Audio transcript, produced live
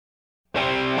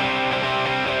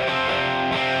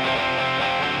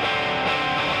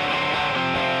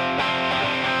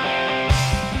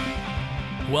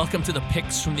Welcome to the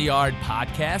Picks from the Yard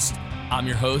podcast. I'm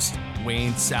your host,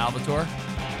 Wayne Salvatore,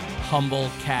 humble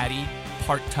caddy,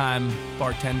 part-time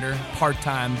bartender,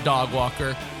 part-time dog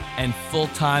walker, and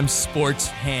full-time sports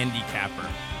handicapper.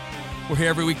 We're here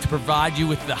every week to provide you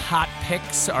with the hot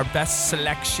picks, our best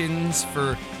selections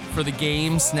for the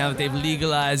games now that they've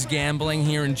legalized gambling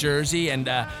here in Jersey, and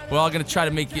we're all going to try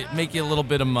to make you a little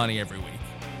bit of money every week.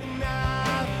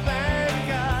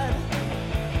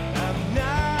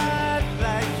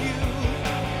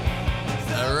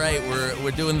 All right,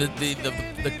 we're doing the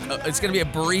it's going to be a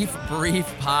brief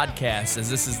podcast, as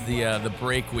this is the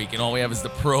break week, and all we have is the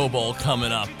Pro Bowl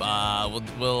coming up.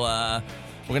 We're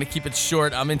going to keep it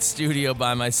short. I'm in studio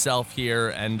by myself here,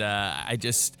 and I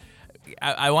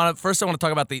want to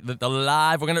talk about the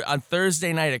live. We're going to on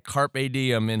Thursday night at Carpe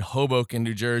Diem in Hoboken,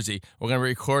 New Jersey. We're going to be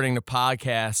recording the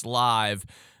podcast live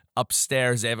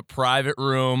upstairs. They have a private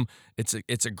room.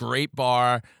 It's a great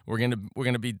bar. We're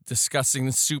gonna be discussing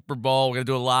the Super Bowl. We're gonna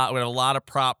do a lot. We have a lot of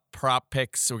prop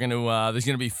picks. There's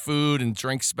gonna be food and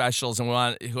drink specials,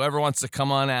 and whoever wants to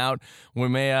come on out. We're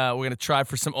gonna try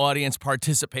for some audience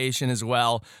participation as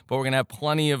well. But we're gonna have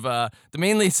plenty of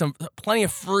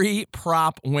free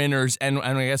prop winners, and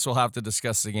I guess we'll have to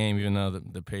discuss the game, even though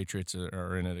the Patriots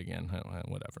are in it again.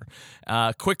 Whatever.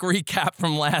 Quick recap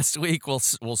from last week. We'll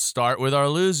start with our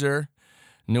loser.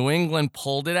 New England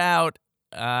pulled it out.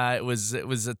 It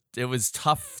was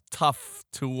tough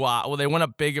to watch. Well, they went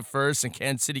up big at first, and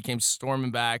Kansas City came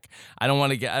storming back. I'm going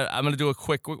to do a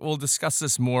quick. We'll discuss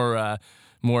this more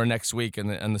next week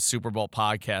in the Super Bowl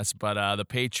podcast. But the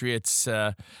Patriots,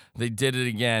 they did it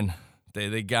again.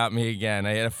 They got me again.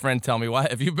 I had a friend tell me, "Why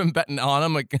have you been betting on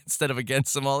them instead of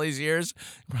against them all these years?"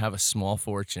 I have a small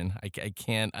fortune. I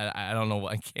can't. I don't know.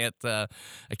 I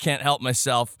can't help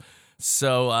myself.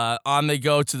 So on they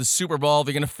go to the Super Bowl.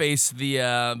 They're going to face the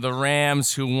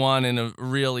Rams, who won in a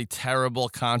really terrible,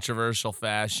 controversial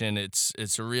fashion.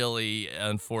 It's really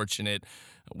unfortunate.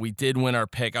 We did win our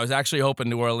pick. I was actually hoping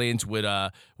New Orleans would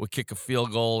kick a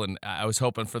field goal, and I was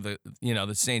hoping for the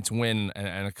Saints win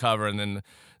and a cover, and then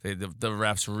the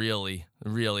refs really,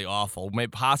 really awful. Maybe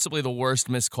possibly the worst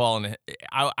missed call.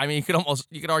 I mean, you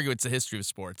could argue it's the history of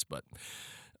sports, but.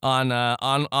 On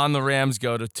the Rams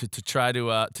go to try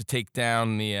to take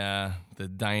down the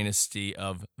dynasty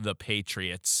of the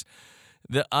Patriots.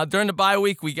 During the bye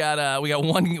week, we got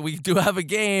one. We do have a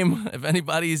game. If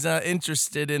anybody's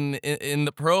interested in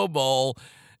the Pro Bowl,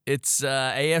 it's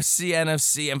AFC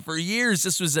NFC, and for years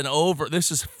this was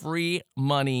This was free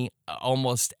money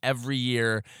almost every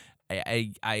year.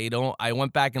 I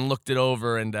went back and looked it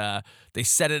over, and they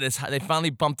set it as high. They finally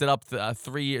bumped it up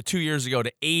 2 years ago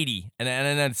to 80, and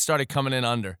then it started coming in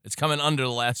under. It's coming under the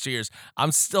last 2 years.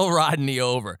 I'm still riding the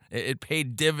over. It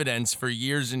paid dividends for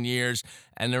years and years,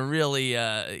 and it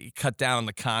really cut down on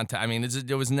the contact. I mean,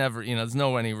 there was never, there's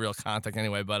no any real contact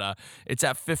anyway, but it's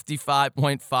at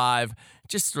 55.5.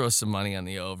 Just throw some money on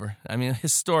the over. I mean,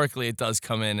 historically, it does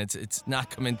come in. It's not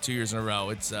come in 2 years in a row.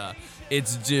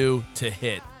 It's due to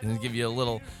hit and give you a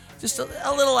little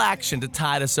action to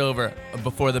tide us over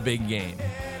before the big game.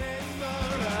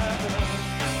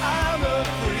 I'm a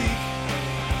freak.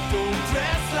 Don't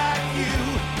dress like you,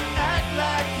 act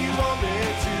like you want me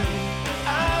to.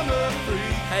 I'm a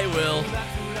freak. Hey, Will.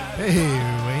 Hey,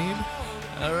 Wayne.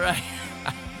 All right.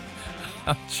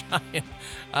 I'm trying.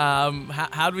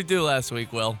 How'd we do last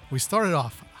week, Will? We started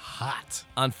off hot.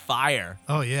 On fire.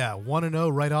 Oh, yeah.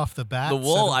 1-0 right off the bat. The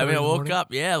Wolves. I woke morning.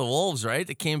 up. Yeah, the Wolves, right?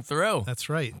 They came through. That's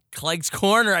right. Clegg's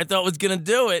Corner, I thought was going to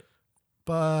do it.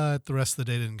 But the rest of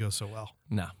the day didn't go so well.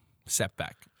 No.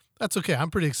 Setback. That's okay.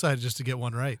 I'm pretty excited just to get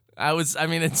one right.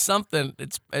 It's something.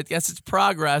 I guess it's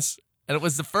progress. And it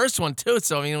was the first one, too.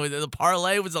 So, the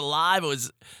parlay was alive.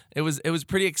 It was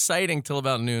pretty exciting till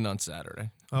about noon on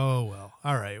Saturday. Oh, well.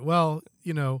 All right. Well,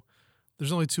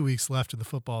 there's only 2 weeks left in the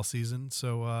football season,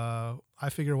 so I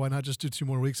figure why not just do 2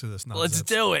 more weeks of this nonsense? Let's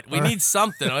do it. We need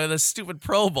something. The stupid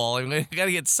Pro Bowl. We got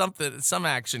to get some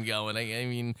action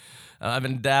going. I've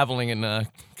been dabbling in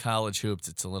college hoops.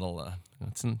 It's a little,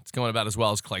 it's going about as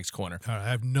well as Clegg's Corner. All right. I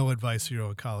have no advice for you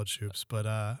on college hoops, but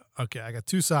okay. I got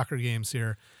 2 soccer games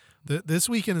here. This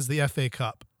weekend is the FA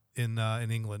Cup in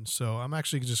England, so I'm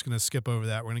actually just going to skip over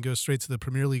that. We're going to go straight to the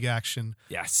Premier League action.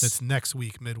 Yes. That's next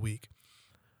week, midweek.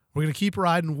 We're going to keep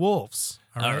riding Wolves.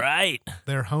 All right.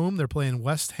 They're home. They're playing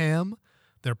West Ham.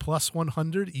 They're plus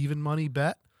 100, even money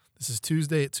bet. This is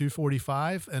Tuesday at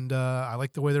 2:45, and I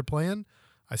like the way they're playing.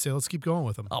 I say let's keep going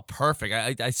with them. Oh,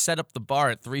 perfect! I set up the bar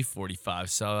at 3:45,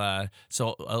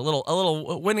 so a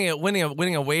little winning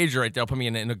a wager right there will put me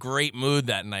in a great mood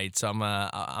that night. So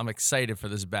I'm excited for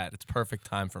this bet. It's perfect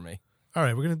time for me. All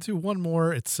right, we're going to do one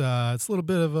more. It's a little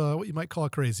bit of what you might call a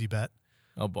crazy bet.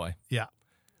 Oh, boy. Yeah.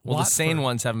 Well, Watford. the sane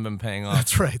ones haven't been paying off.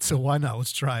 That's right. So why not?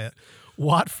 Let's try it.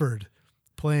 Watford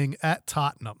playing at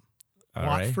Tottenham. All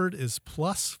right. Watford is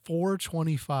plus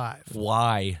 425.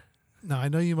 Why? Now, I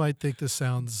know you might think this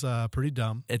sounds pretty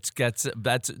dumb.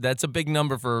 That's a big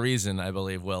number for a reason, I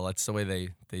believe, Will. That's the way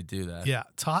they do that. Yeah,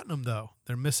 Tottenham, though,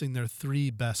 they're missing their 3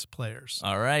 best players.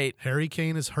 All right. Harry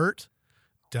Kane is hurt.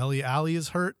 Dele Alli is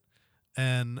hurt.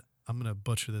 And I'm going to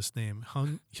butcher this name.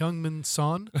 Heung-min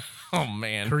Son, Oh,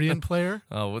 man. Korean player.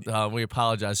 Oh, we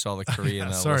apologize to all the Korean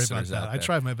Yeah, sorry about listeners that. out I there.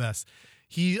 tried my best.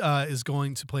 He is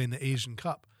going to play in the Asian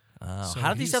Cup. Oh, So how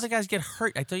did these he's- other guys get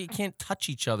hurt? I thought you can't touch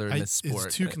each other in this sport.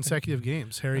 It's 2 consecutive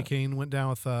games. Harry Kane went down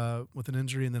with an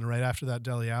injury, and then right after that,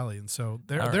 Dele Alli. And so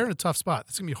they're in a tough spot.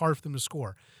 It's going to be hard for them to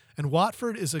score. And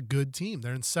Watford is a good team.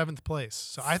 They're in 7th place.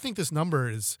 So I think this number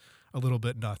is a little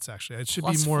bit nuts, actually. It should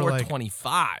Plus be more like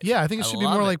 425. Yeah, I think it should be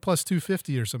love more it. like plus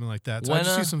 250 or something like that. So I When,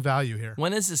 just see some value here.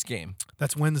 When is this game?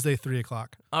 That's Wednesday, 3:00.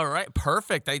 All right,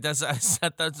 perfect. That's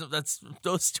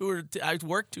those two are. I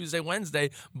work Tuesday,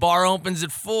 Wednesday. Bar opens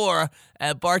at 4.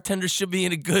 Bartender should be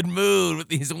in a good mood with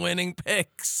these winning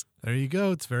picks. There you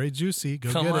go. It's very juicy.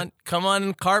 Go Come get on, it. come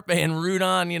on, Carpe and root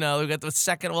on. We got the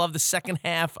second. We'll have the second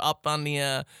half up on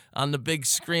the big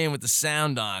screen with the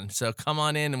sound on. So come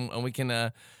on in and we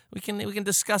can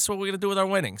discuss what we're gonna do with our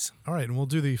winnings. All right, and we'll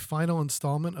do the final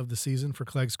installment of the season for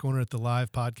Clegg's Corner at the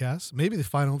live podcast. Maybe the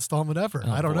final installment ever.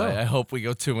 I don't Boy, know. I hope we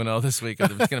go 2-0 this week.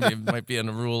 It's gonna be might be an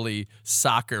unruly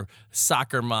soccer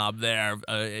mob there.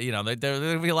 There's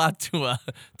gonna be a lot to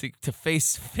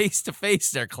face to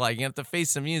face there, Clegg. You have to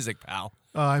face the music, pal.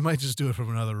 I might just do it from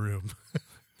another room.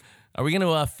 Are we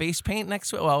gonna face paint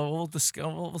next week? Well, we'll discuss.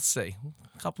 We'll see.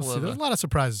 A couple See, of there's a lot of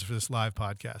surprises for this live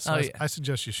podcast. So Oh, I, yeah. I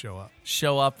suggest you show up.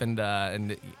 show up and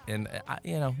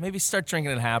maybe start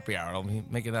drinking at happy hour. It'll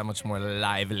make it that much more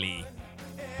lively.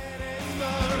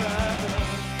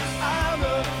 I'm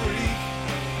a freak.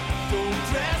 Don't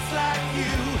dress like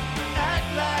you,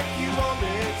 act like you want me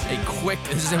to.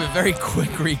 This is a very quick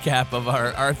recap of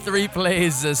our 3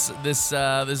 plays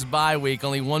this bye week.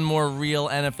 Only one more real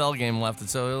NFL game left, and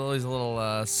so it's always a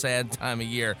little sad time of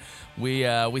year. We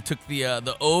took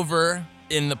the over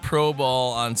in the Pro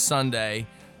Bowl on Sunday,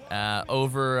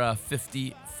 over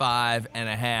 55 and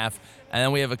a half. And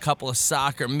then we have a couple of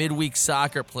midweek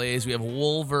soccer plays. We have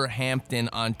Wolverhampton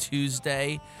on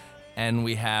Tuesday, and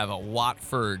we have a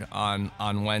Watford on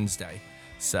Wednesday.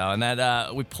 So, and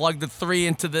that we plugged the 3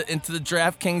 into the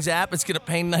DraftKings app. It's gonna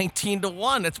pay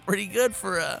 19-1. That's pretty good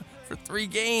for 3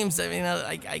 games. I mean,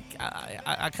 I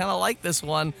kind of like this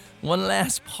one. One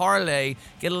last parlay,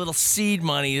 get a little seed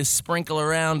money to sprinkle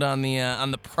around on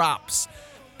the props.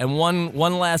 And one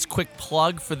last quick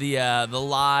plug for the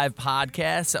live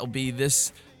podcast. That will be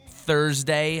this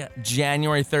Thursday,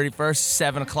 January 31st,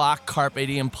 7 o'clock, Carpe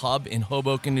Diem Pub in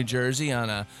Hoboken, New Jersey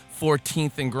on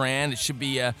 14th and Grand. It should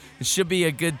be a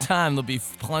good time. There'll be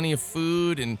plenty of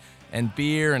food and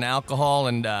beer and alcohol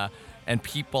and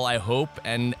people, I hope,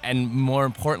 and more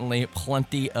importantly,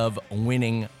 plenty of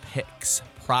winning picks,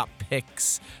 prop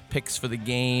picks for the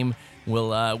game.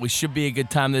 We should be a good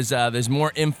time. There's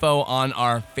more info on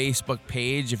our Facebook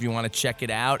page if you want to check it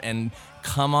out, and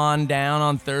come on down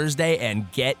on Thursday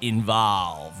and get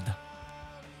involved.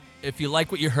 If you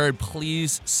like what you heard,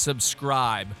 please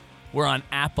subscribe. We're on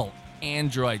Apple,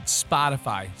 Android,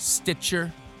 Spotify,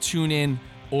 Stitcher, TuneIn,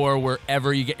 or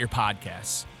wherever you get your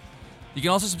podcasts. You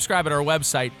can also subscribe at our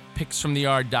website,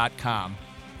 picksfromtheyard.com.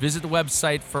 Visit the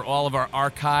website for all of our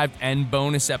archived and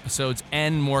bonus episodes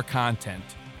and more content.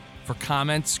 For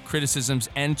comments, criticisms,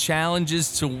 and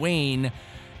challenges to Wayne,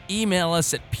 email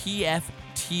us at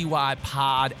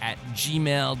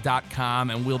pftypod@gmail.com,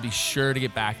 and we'll be sure to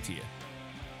get back to you.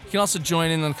 You can also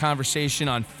join in on the conversation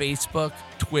on Facebook,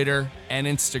 Twitter, and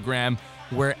Instagram.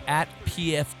 We're at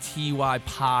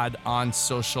PFTYPod on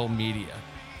social media.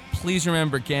 Please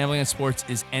remember, gambling in sports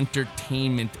is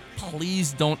entertainment.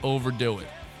 Please don't overdo it.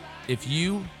 If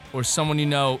you or someone you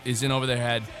know is in over their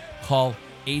head, call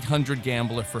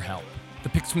 800-GAMBLER for help. The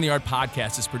Picks from the Yard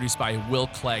podcast is produced by Will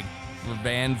Clegg for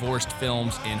Van Vorst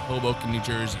Films in Hoboken, New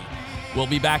Jersey. We'll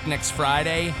be back next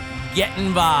Friday. Get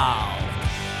involved.